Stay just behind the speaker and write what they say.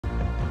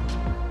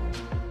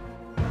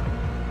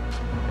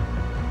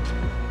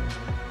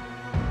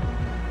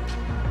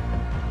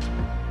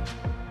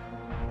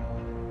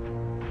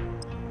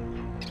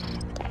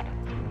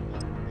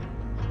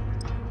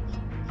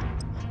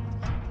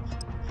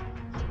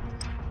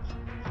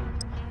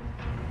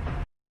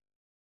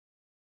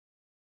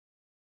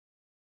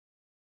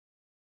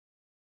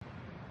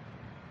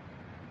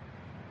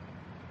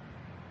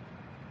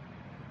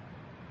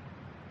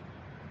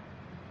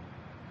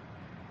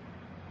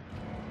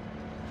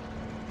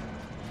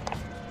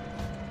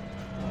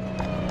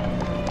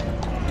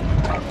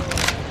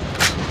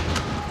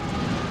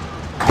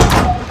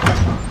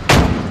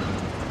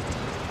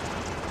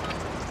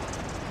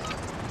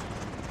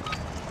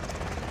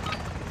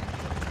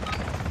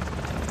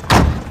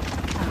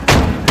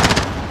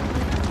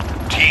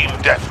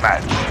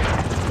Deathmatch.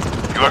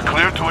 You are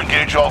clear to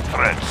engage all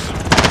threats.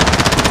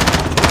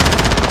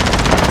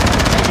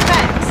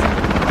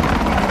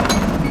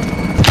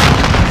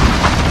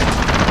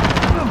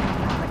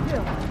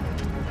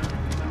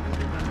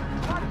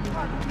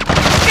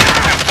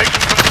 You've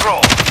taken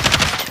control.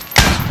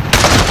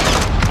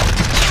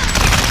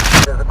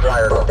 There's a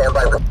dryer. Stand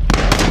by.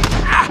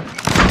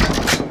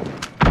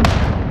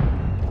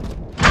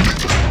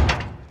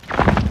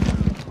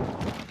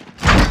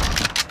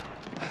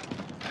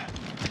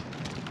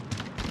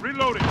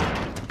 Reloading.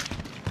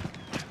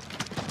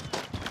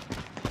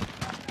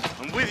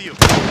 I'm with you.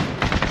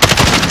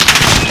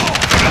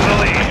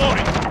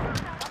 Reloading.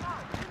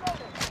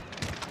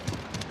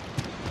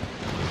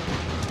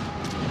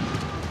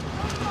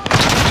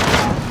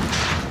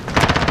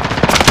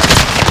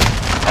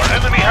 Our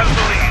enemy has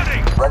the lead.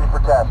 Ready for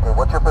tasking.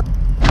 What's your position?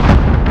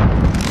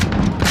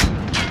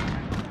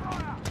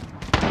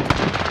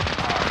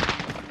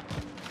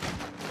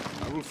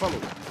 I will follow.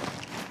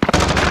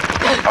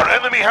 Our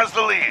enemy has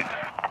the lead.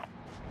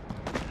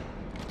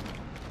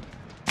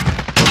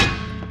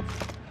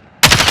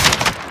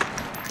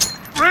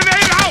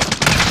 Grenade out!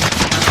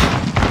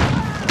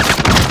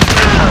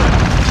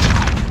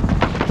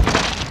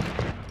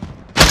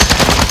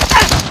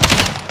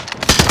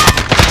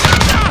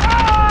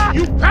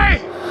 You pay!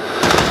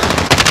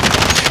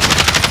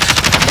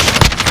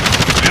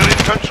 You're in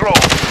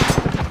control.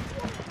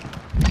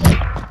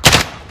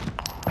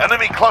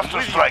 Enemy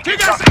cluster strike.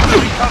 Take us!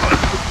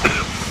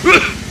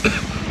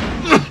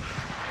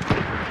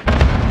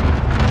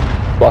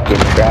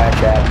 Fucking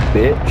trash ass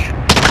bitch.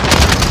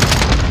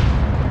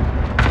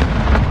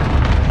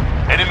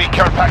 Enemy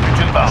care package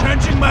inbound.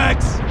 Trenching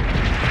max!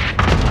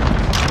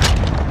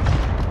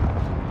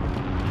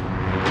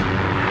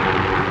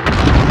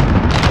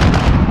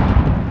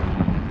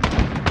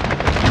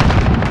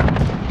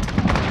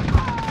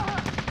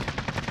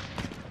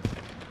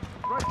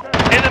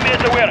 Enemy at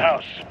the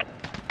warehouse.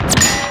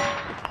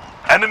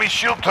 Enemy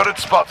shield turret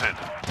spotted.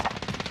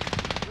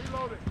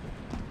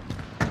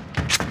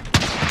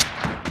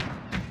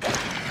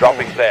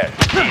 Dropping there.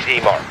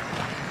 Easy mark.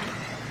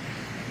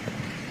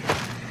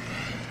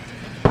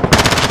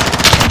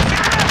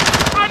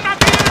 I'm not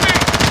the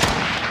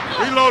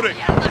enemy! Reloading.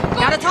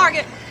 Got a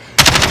target.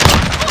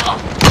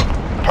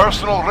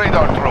 Personal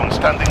radar drone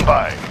standing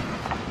by.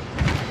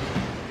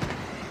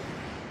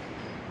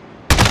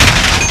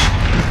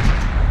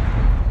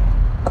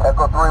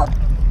 Echo 3.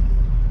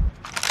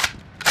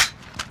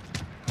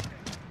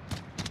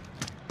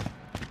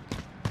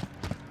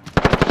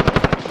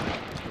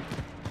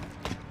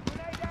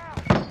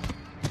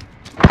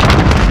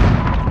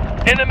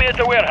 Enemy at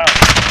the warehouse.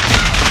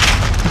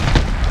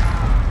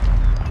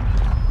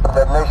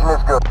 Detonation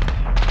is good.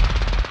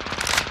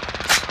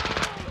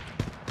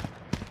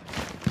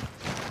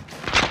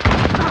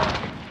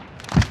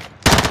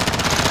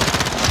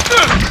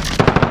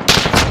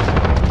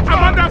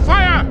 I'm under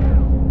fire!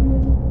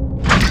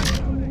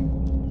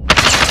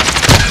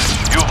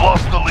 You've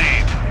lost the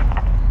lead.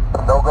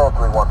 No go,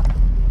 3-1.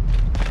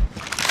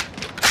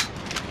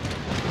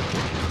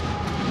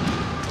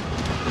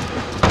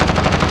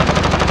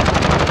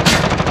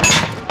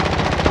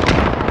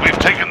 We've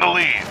taken the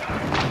lead.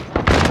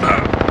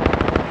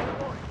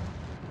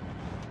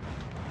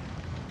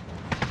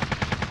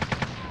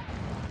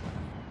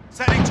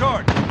 Setting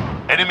charge!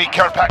 Enemy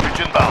care package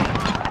inbound.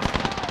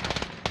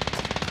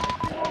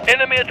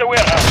 Enemy at the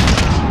warehouse.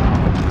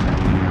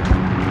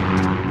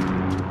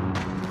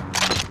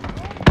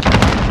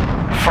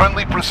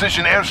 Friendly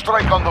precision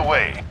airstrike on the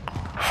way.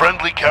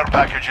 Friendly care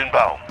package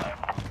inbound.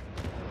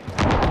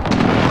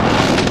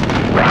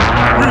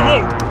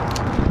 Reload!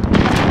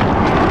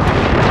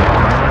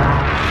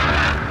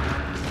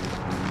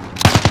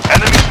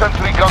 Enemy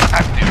sentry gun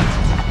active.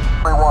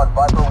 3-1.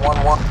 Viper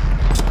 1-1.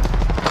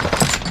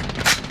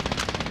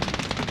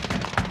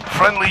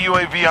 Friendly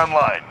UAV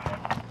online.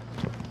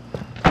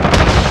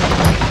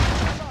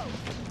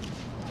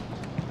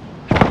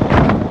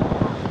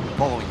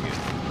 Following you.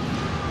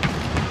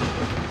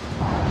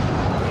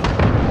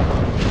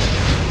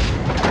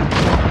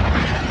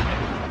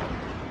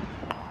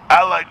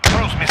 Allied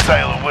cruise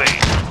missile away.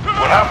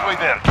 We're halfway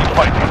there. Keep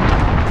fighting.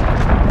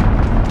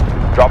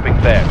 Dropping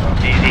there.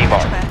 Easy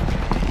mark.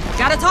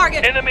 Got a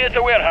target. Enemy at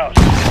the warehouse.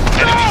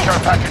 Enemy care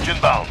package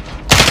inbound.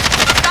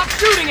 Stop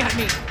shooting at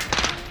me.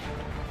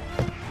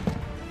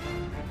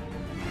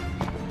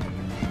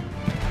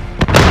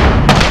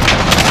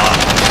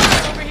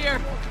 Over here.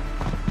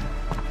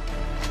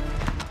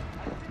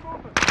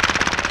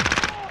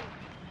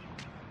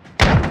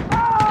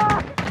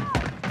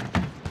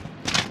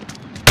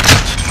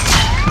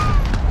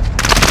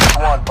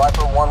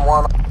 Viper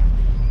 1-1.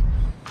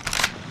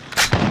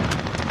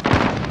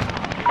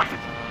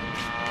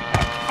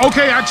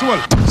 Okay, actual.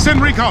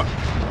 Send recon.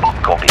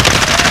 Copy.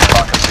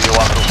 Rocket for you,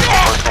 Uncle.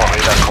 Personal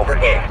radar cover.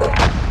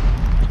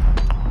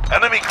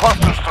 Enemy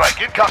cluster strike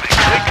incoming.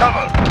 Take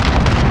cover.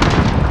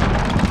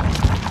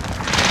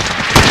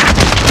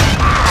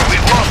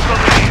 We've lost the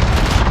lead.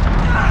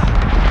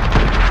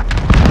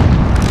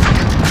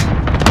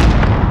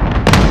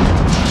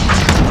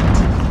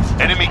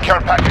 care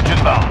package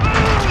inbound.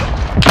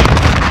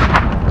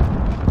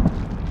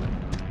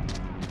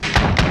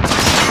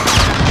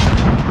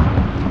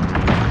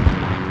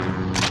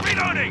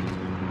 Reloading!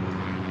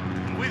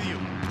 I'm with you.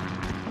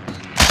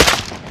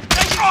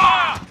 Taking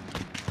fire!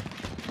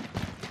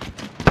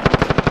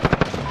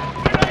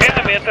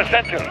 Enemy at the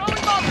center.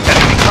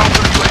 Enemy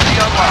counter UAV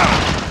online.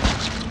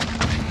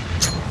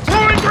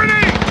 Throwing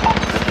grenade!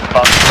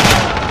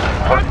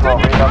 First floor,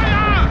 reload.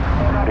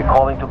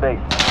 Recalling to base.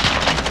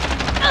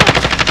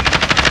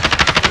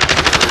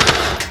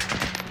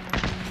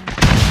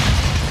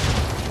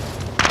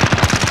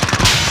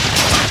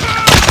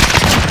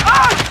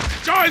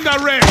 Join the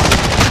ring!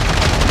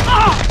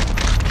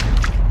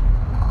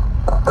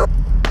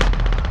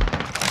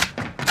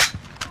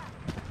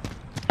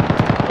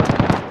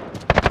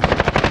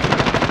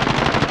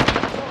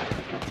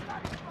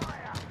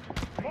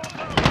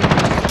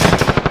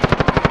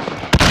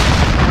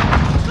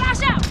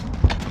 Flash out!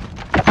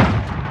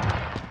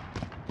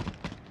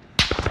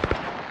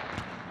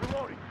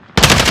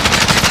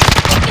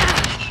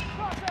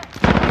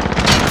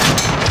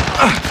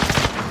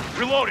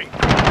 Reloading!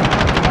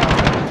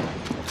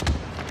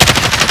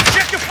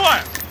 Check your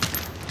fire!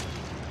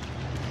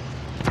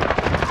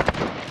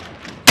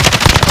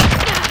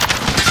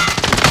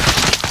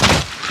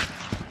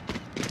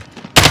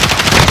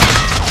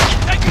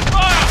 Taking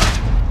fire!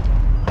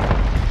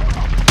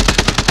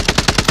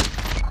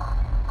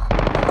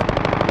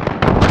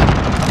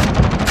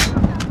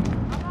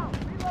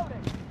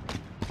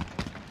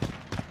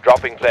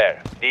 Dropping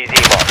flare. DZ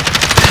mark.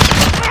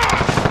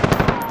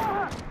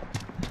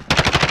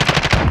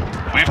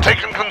 We've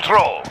taken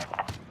control.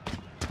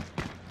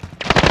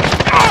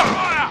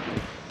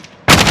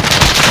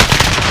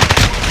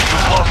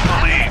 We've lost the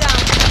lead.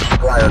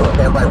 Flyer,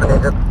 stand by for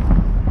danger.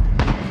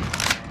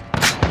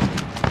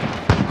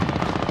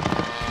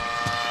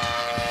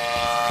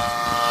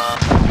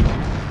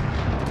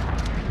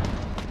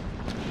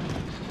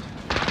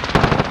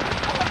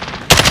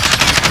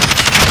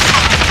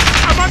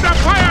 I'm under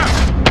fire!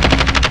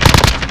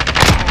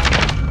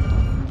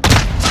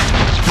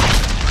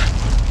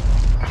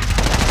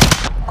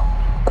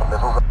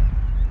 Missiles.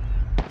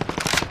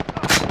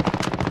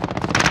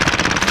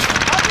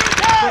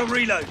 Go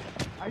reload.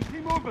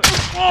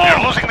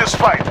 You're losing this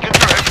fight. Get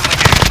your head in the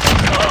game.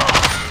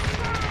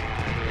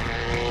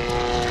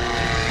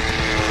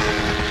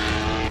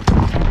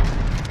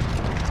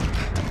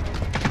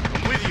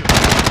 I'm with you.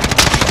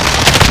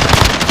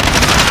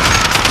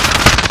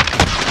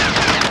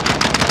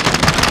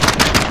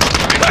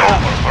 It's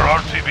over for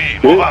RTB.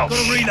 Move out.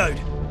 Gotta reload.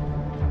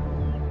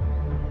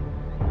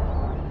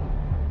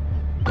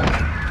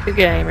 Good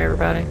game,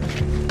 everybody.